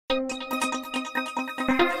And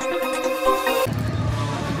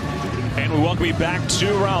we welcome you back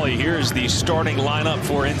to Raleigh. Here's the starting lineup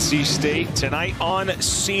for NC State tonight on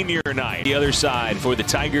senior night. The other side for the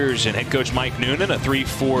Tigers and head coach Mike Noonan, a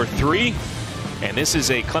 3-4-3. And this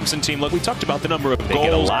is a Clemson team. Look, we talked about the number of goals. They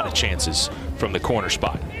get a lot of chances from the corner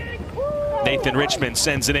spot. Nathan Richmond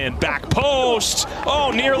sends it in, back post.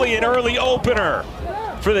 Oh, nearly an early opener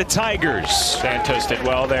for the Tigers. Santos did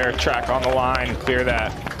well there, track on the line, clear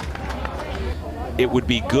that. It would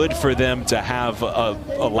be good for them to have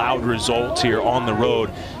a loud result here on the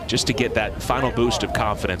road just to get that final boost of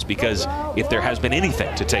confidence, because if there has been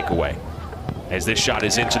anything to take away, as this shot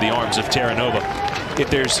is into the arms of Terranova,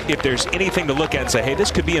 if there's anything to look at and say, hey,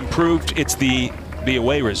 this could be improved, it's the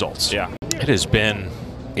away results. Yeah. It has been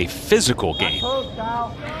a physical game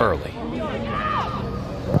early.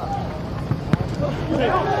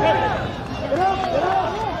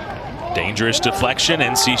 Dangerous deflection.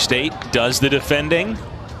 NC State does the defending.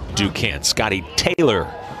 Duquesne, Scotty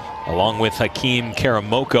Taylor, along with Hakeem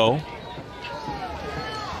Karamoko.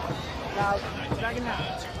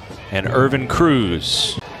 And Irvin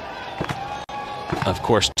Cruz. Of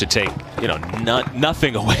course, to take,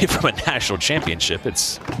 nothing away from a national championship.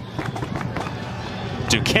 It's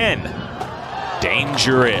Duquesne.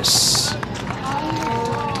 Dangerous.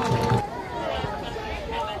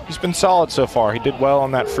 He's been solid so far. He did well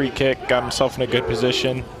on that free kick, got himself in a good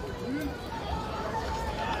position.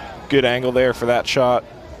 Good angle there for that shot.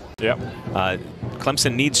 Yep.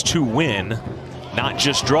 Clemson needs to win, not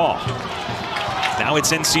just draw. Now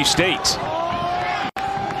it's NC State.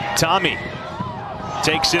 Tommy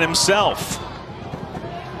takes it himself.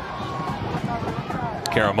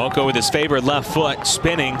 Karamoko with his favorite left foot,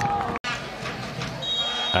 spinning.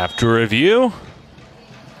 After review,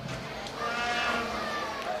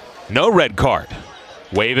 no red card.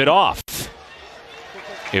 Wave it off.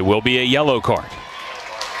 It will be a yellow card.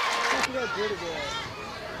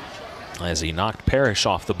 As he knocked Parrish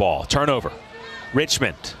off the ball. Turnover.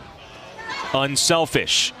 Richmond.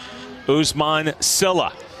 Unselfish. Usman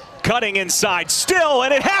Silla. Cutting inside still,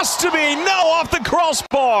 and it has to be. No, off the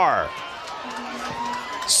crossbar.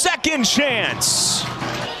 Second chance.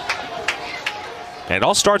 And it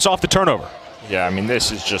all starts off the turnover. Yeah, I mean,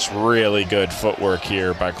 this is just really good footwork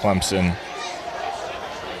here by Clemson.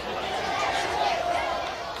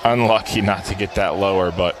 Unlucky not to get that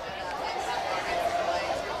lower, but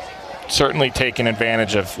certainly taking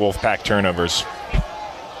advantage of Wolfpack turnovers.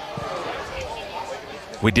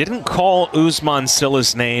 We didn't call Usman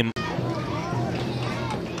Silla's name.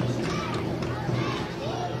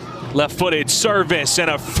 Left-footed service and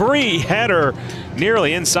a free header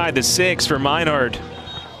nearly inside the 6 for Meinhardt.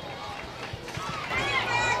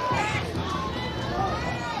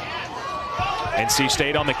 NC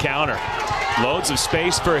State on the counter. Loads of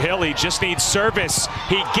space for Hill. He just needs service.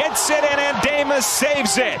 He gets it, and Andamus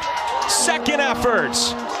saves it. Second effort.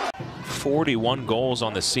 41 goals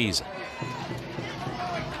on the season.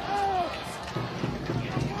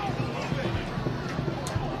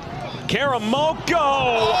 Karamoko.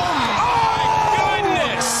 Oh my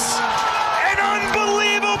goodness! An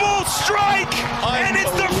unbelievable strike! And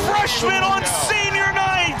it's the freshman on senior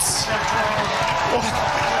night!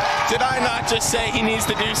 Did I not just say he needs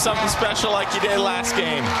to do something special like he did last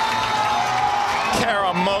game?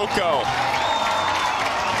 Karamoko.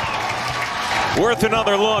 Worth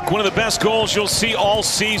another look. One of the best goals you'll see all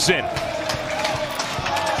season.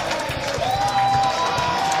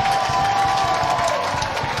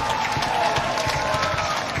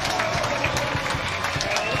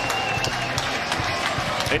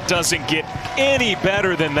 It doesn't get any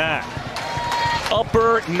better than that.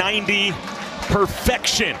 Upper 90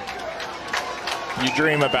 perfection. You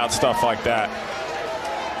dream about stuff like that.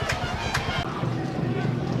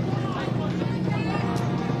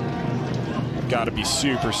 Got to be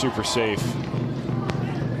super, super safe.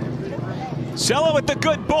 Sella with the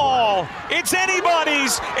good ball. It's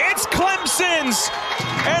anybody's. It's Clemson's.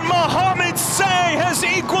 And Mohamed Say has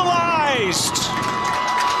equalized.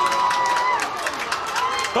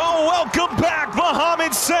 Oh, welcome back,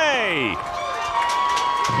 Mohamed Say.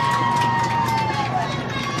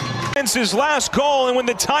 It's his last goal, and when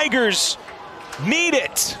the Tigers need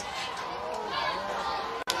it.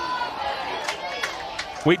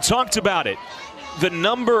 We talked about it. The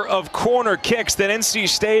number of corner kicks that NC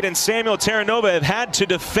State and Samuel Terranova have had to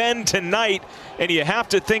defend tonight, and you have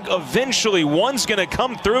to think eventually one's going to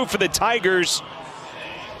come through for the Tigers.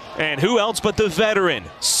 And who else but the veteran,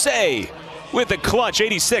 Say, with a clutch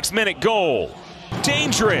 86-minute goal.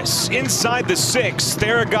 Dangerous inside the 6.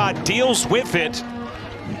 Theragot deals with it.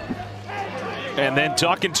 And then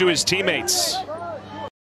talking to his teammates.